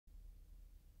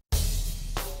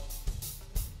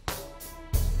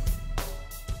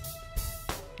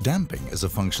Damping is a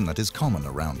function that is common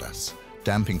around us.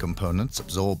 Damping components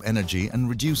absorb energy and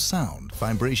reduce sound,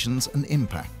 vibrations, and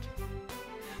impact.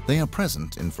 They are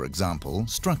present in, for example,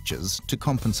 structures to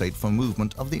compensate for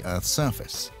movement of the Earth's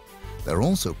surface. They're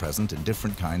also present in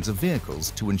different kinds of vehicles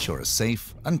to ensure a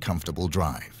safe and comfortable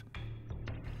drive.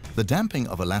 The damping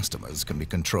of elastomers can be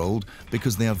controlled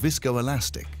because they are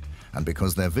viscoelastic and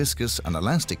because their viscous and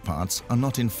elastic parts are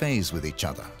not in phase with each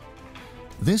other.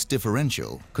 This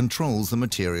differential controls the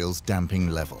material's damping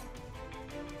level.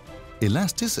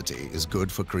 Elasticity is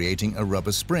good for creating a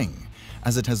rubber spring,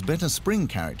 as it has better spring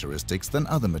characteristics than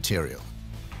other material.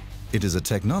 It is a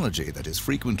technology that is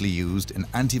frequently used in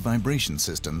anti-vibration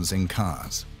systems in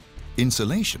cars.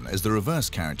 Insulation is the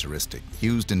reverse characteristic,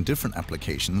 used in different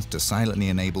applications to silently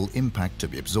enable impact to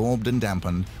be absorbed and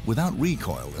dampened without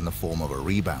recoil in the form of a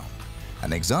rebound.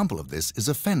 An example of this is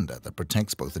a fender that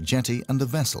protects both the jetty and the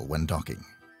vessel when docking.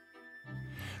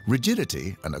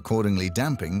 Rigidity and accordingly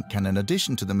damping can, in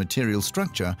addition to the material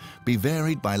structure, be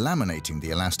varied by laminating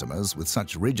the elastomers with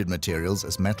such rigid materials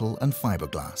as metal and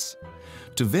fiberglass.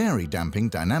 To vary damping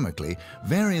dynamically,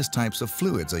 various types of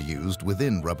fluids are used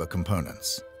within rubber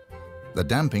components. The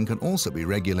damping can also be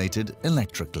regulated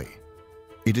electrically.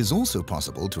 It is also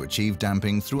possible to achieve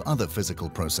damping through other physical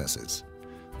processes.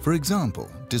 For example,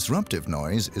 disruptive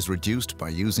noise is reduced by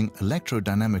using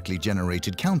electrodynamically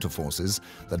generated counterforces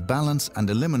that balance and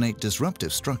eliminate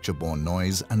disruptive structure-borne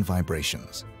noise and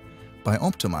vibrations. By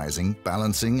optimizing,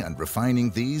 balancing, and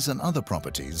refining these and other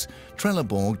properties,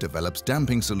 Trelleborg develops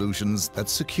damping solutions that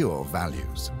secure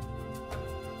values.